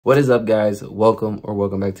What is up, guys?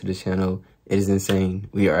 Welcome back to the channel. It is insane.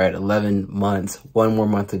 We are at 11 months, one more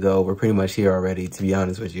month to go. We're pretty much here already, to be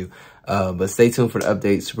honest with you. But stay tuned for the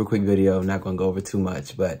update. Super quick video. I'm not going to go over too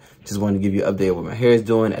much, but just wanted to give you an update of what my hair is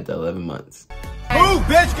doing at the 11 months. Move,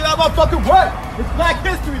 bitch! Get out of my fucking way! It's Black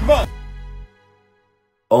History Month!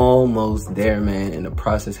 Almost there, man, and the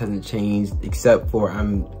process hasn't changed except for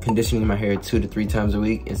I'm conditioning my hair 2 to 3 times a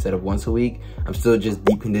week instead of once a week. I'm still just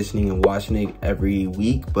deep conditioning and washing it every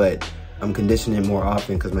week, but I'm conditioning more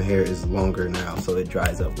often because my hair is longer now, so it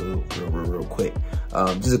dries up real quick.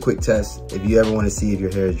 Just a quick test. If you ever want to see if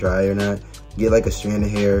your hair is dry or not, get like a strand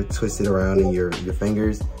of hair, twist it around in your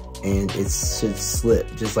fingers, and it should slip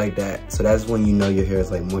just like that. So that's when you know your hair is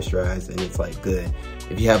like moisturized and it's like good.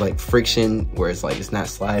 If you have like friction where it's like it's not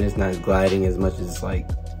sliding, it's not gliding as much as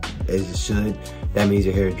it should, that means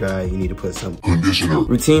your hair is dry. You need to put some conditioner.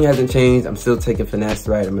 Routine hasn't changed. I'm still taking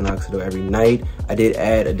Finasteride and Minoxidil every night. I did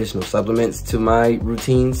add additional supplements to my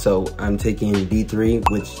routine, so I'm taking D3,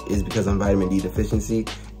 which is because I'm vitamin D deficiency,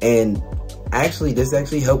 and actually this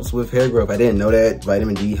actually helps with hair growth. I didn't know that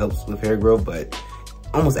vitamin D helps with hair growth, but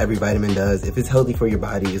almost every vitamin does. If it's healthy for your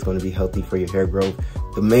body, it's going to be healthy for your hair growth.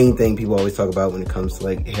 The main thing people always talk about when it comes to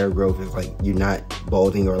like hair growth is like you're not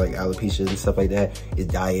balding or like alopecia and stuff like that, is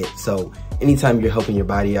diet. So anytime you're helping your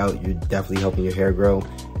body out, you're definitely helping your hair grow.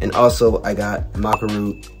 And also I got maca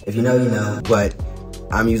root. If you know, you know, but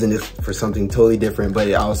I'm using this for something totally different, but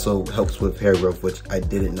it also helps with hair growth, which I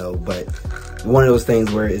didn't know. But one of those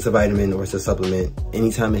things where it's a vitamin or it's a supplement,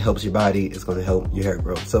 anytime it helps your body, it's going to help your hair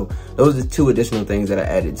grow. So those are 2 additional things that I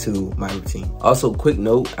added to my routine. Also, quick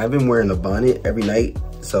note, I've been wearing a bonnet every night,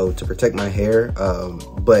 so to protect my hair.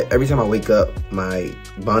 But every time I wake up, my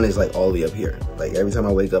bonnet is like all the way up here. Like every time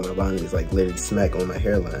I wake up, my bonnet is like literally smack on my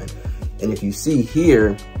hairline. And if you see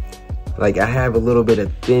here, like I have a little bit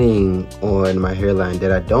of thinning on my hairline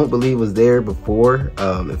that I don't believe was there before.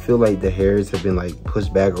 I feel like the hairs have been like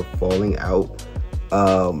pushed back or falling out.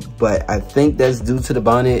 But I think that's due to the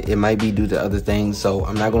bonnet. It might be due to other things. So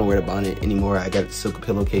I'm not gonna wear the bonnet anymore. I got silk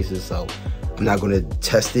pillowcases, so I'm not gonna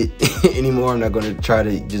test it anymore. I'm not gonna try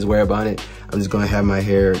to just wear a bonnet. I'm just gonna have my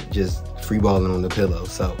hair just free balling on the pillow.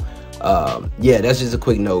 So yeah, that's just a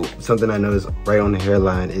quick note. Something I noticed right on the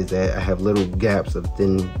hairline is that I have little gaps of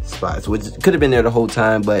thin spots, which could have been there the whole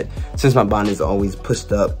time, but since my bonnet is always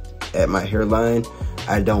pushed up at my hairline,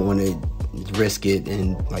 I don't want to risk it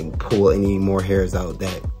and like pull any more hairs out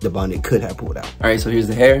that the bonnet could have pulled out. All right, so here's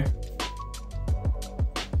the hair.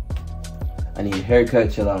 I need a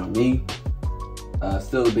haircut, chill out on me.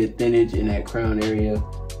 Still a bit thinnage in that crown area,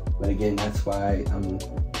 but again, that's why I'm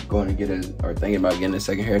going to get thinking about getting a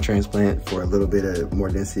second hair transplant for a little bit of more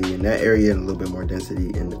density in that area and a little bit more density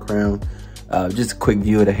in the crown. Just a quick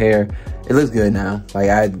view of the hair. It looks good now. Like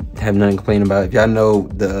I have nothing to complain about. If y'all know,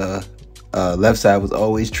 the left side was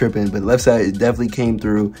always tripping, but left side it definitely came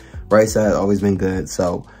through. Right side always been good.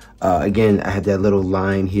 So again, I had that little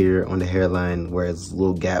line here on the hairline where it's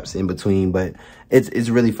little gaps in between, but it's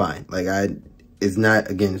really fine. Like it's not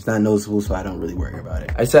noticeable, so I don't really worry about it.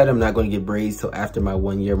 I decided I'm not going to get braids till after my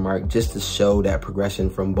 1-year mark, just to show that progression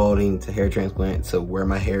from balding to hair transplant to where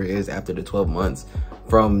my hair is after the 12 months.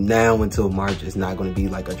 From now until March, it's not going to be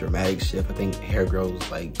like a dramatic shift. I think hair grows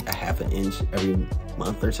like a ½ an inch every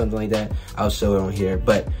month or something like that. I'll show it on here.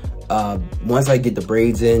 But once I get the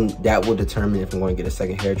braids in, that will determine if I'm going to get a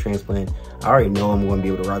second hair transplant. I already know I'm going to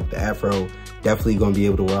be able to rock the Afro. Definitely going to be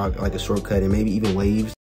able to rock like a short cut and maybe even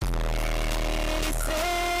waves.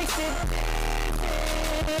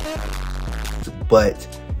 But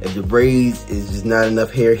if the braids is just not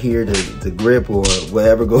enough hair here to grip or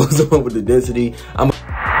whatever goes on with the density,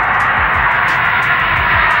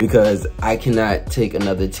 because I cannot take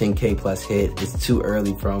another 10K plus hit. It's too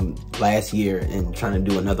early from last year and trying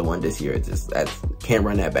to do another one this year. Can't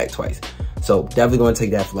run that back twice. So definitely going to take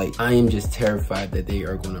that flight. I am just terrified that they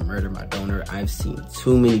are going to murder my donor. I've seen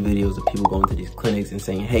too many videos of people going to these clinics and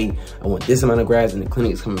saying, hey, I want this amount of grafts, and the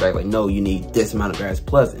clinic is coming back like, no, you need this amount of grafts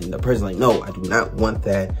plus, and the person's like, no, I do not want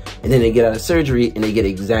that. And then they get out of surgery and they get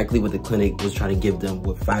exactly what the clinic was trying to give them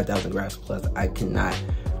with 5,000 grafts plus. I cannot.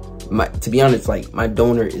 To be honest, like my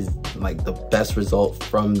donor is like the best result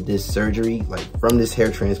from this surgery, like from this hair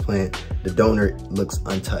transplant. The donor looks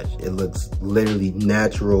untouched. It looks literally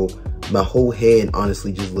natural. My whole head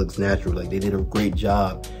honestly just looks natural. Like they did a great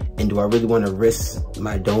job. And do I really want to risk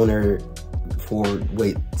my donor for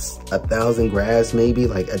 1,000 grafts maybe?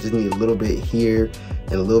 Like I just need a little bit here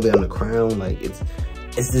and a little bit on the crown. Like it's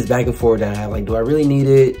this back and forth that I have. Like, do I really need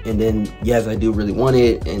it? And then yes, I do really want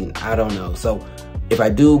it, and I don't know. So if I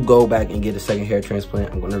do go back and get a second hair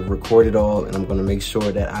transplant, I'm gonna record it all, and I'm gonna make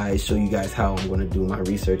sure that I show you guys how I'm gonna do my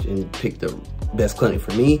research and pick the best clinic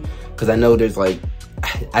for me. Because I know there's like,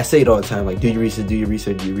 I say it all the time, like, do your research, do your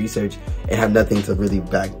research, do your research, and have nothing to really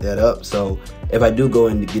back that up. So if I do go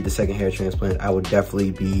in to get the second hair transplant, I would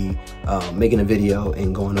definitely be making a video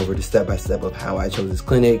and going over the step-by-step of how I chose this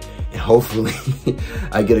clinic, and hopefully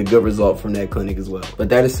I get a good result from that clinic as well. But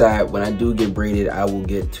that aside, when I do get braided, I will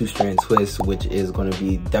get 2-strand twists, which is gonna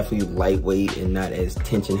be definitely lightweight and not as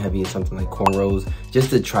tension heavy as something like cornrows, just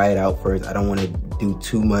to try it out first. I don't wanna do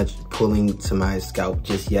too much pulling to my scalp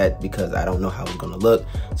just yet because I don't know how it's gonna look.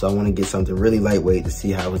 So I wanna get something really lightweight to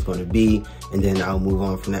see how it's gonna be, and then I'll move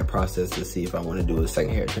on from that process to see if I wanna do a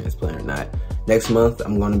second hair transplant or not. Next month,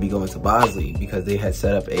 I'm gonna be going to Bosley because they had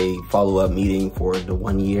set up a follow-up meeting for the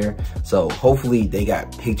 1 year. So hopefully they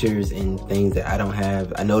got pictures and things that I don't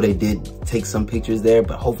have. I know they did take some pictures there,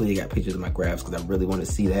 but hopefully they got pictures of my grafts because I really wanna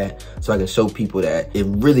see that so I can show people that it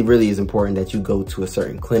really, really is important that you go to a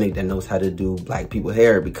certain clinic that knows how to do Black people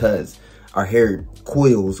hair, because our hair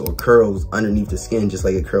coils or curls underneath the skin, just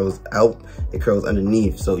like it curls out, it curls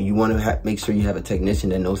underneath. So you want to make sure you have a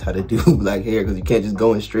technician that knows how to do Black hair, because you can't just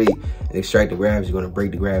go in straight and extract the grafts. You're going to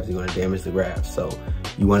break the grafts, you're going to damage the grafts. So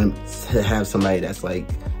you want to have somebody that's like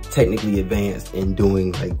technically advanced in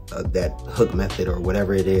doing like that hook method or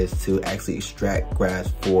whatever it is to actually extract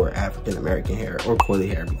grafts for African American hair or coily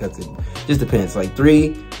hair, because it just depends. Like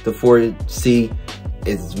 3 to 4C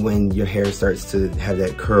is when your hair starts to have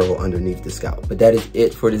that curl underneath the scalp. But that is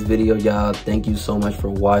it for this video, y'all. Thank you so much for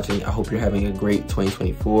watching. I hope you're having a great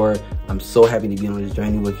 2024. I'm so happy to be on this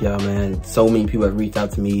journey with y'all, man. So many people have reached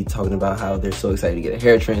out to me talking about how they're so excited to get a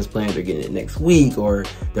hair transplant. They're getting it next week, or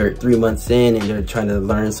they're 3 months in and they're trying to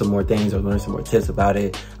learn some more things or learn some more tips about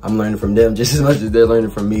it. I'm learning from them just as much as they're learning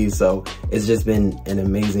from me. So it's just been an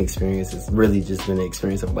amazing experience. It's really just been an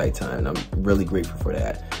experience of a lifetime, and I'm really grateful for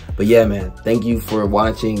that. But yeah, man, thank you for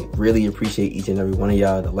watching. Really appreciate each and every one of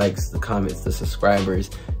y'all, the likes, the comments, the subscribers.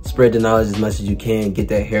 Spread the knowledge as much as you can. Get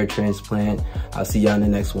that hair transplant. I'll see y'all in the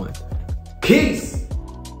next one. Peace.